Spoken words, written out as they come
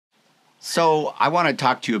So I want to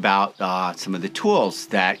talk to you about some of the tools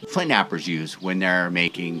that flint knappers use when they're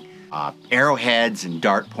making arrowheads and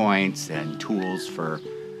dart points and tools for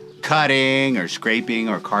cutting or scraping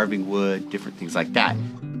or carving wood, different things like that.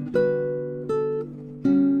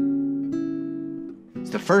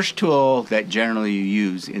 The first tool that generally you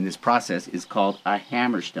use in this process is called a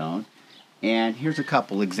hammerstone. And here's a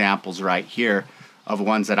couple examples right here of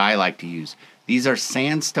ones that I like to use. These are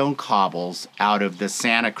sandstone cobbles out of the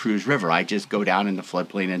Santa Cruz River. I just go down in the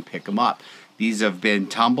floodplain and pick them up. These have been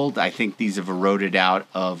tumbled. I think these have eroded out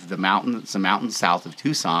of the mountains, some mountains south of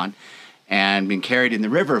Tucson, and been carried in the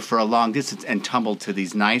river for a long distance and tumbled to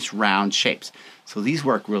these nice round shapes. So these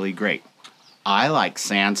work really great. I like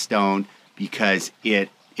sandstone because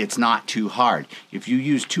it's not too hard. If you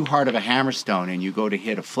use too hard of a hammerstone and you go to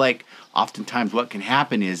hit a flake, oftentimes what can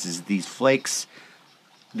happen is these flakes,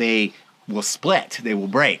 they will split, they will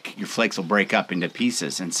break. Your flakes will break up into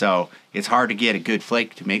pieces, and so it's hard to get a good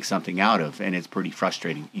flake to make something out of, and it's pretty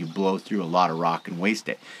frustrating. You blow through a lot of rock and waste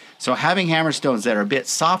it. So having hammerstones that are a bit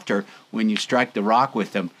softer, when you strike the rock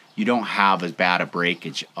with them, you don't have as bad a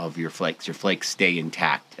breakage of your flakes. Your flakes stay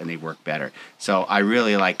intact and they work better. So I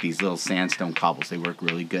really like these little sandstone cobbles. They work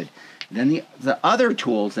really good. And then the other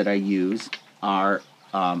tools that I use are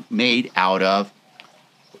made out of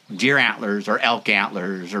deer antlers or elk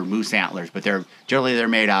antlers or moose antlers, but they're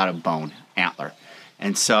made out of bone antler.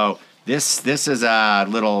 And so this is a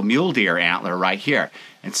little mule deer antler right here.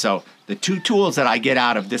 And so the two tools that I get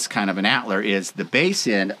out of this kind of an antler is the base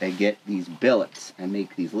end. I get these billets and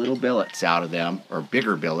make these little billets out of them, or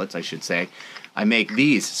bigger billets, I should say. I make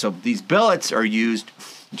these. So these billets are used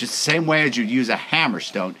just the same way as you'd use a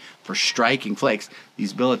hammerstone for striking flakes.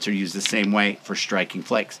 These billets are used the same way for striking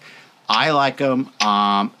flakes. I like them,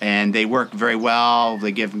 and they work very well.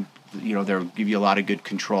 They they'll give you a lot of good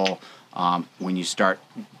control when you start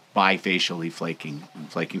bifacially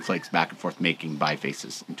flaking flakes back and forth, making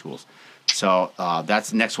bifaces and tools. So that's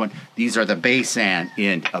the next one. These are the base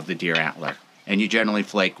end of the deer antler, and you generally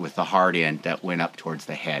flake with the hard end that went up towards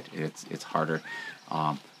the head. It's harder,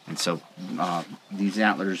 and so these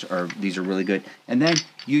are really good. And then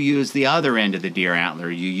you use the other end of the deer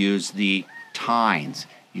antler. You use the tines.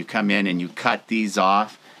 You come in and you cut these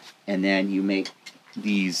off, and then you make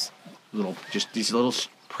these little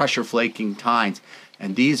pressure flaking tines.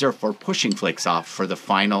 And these are for pushing flakes off for the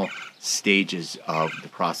final stages of the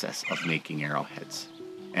process of making arrowheads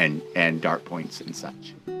and dart points and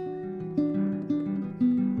such.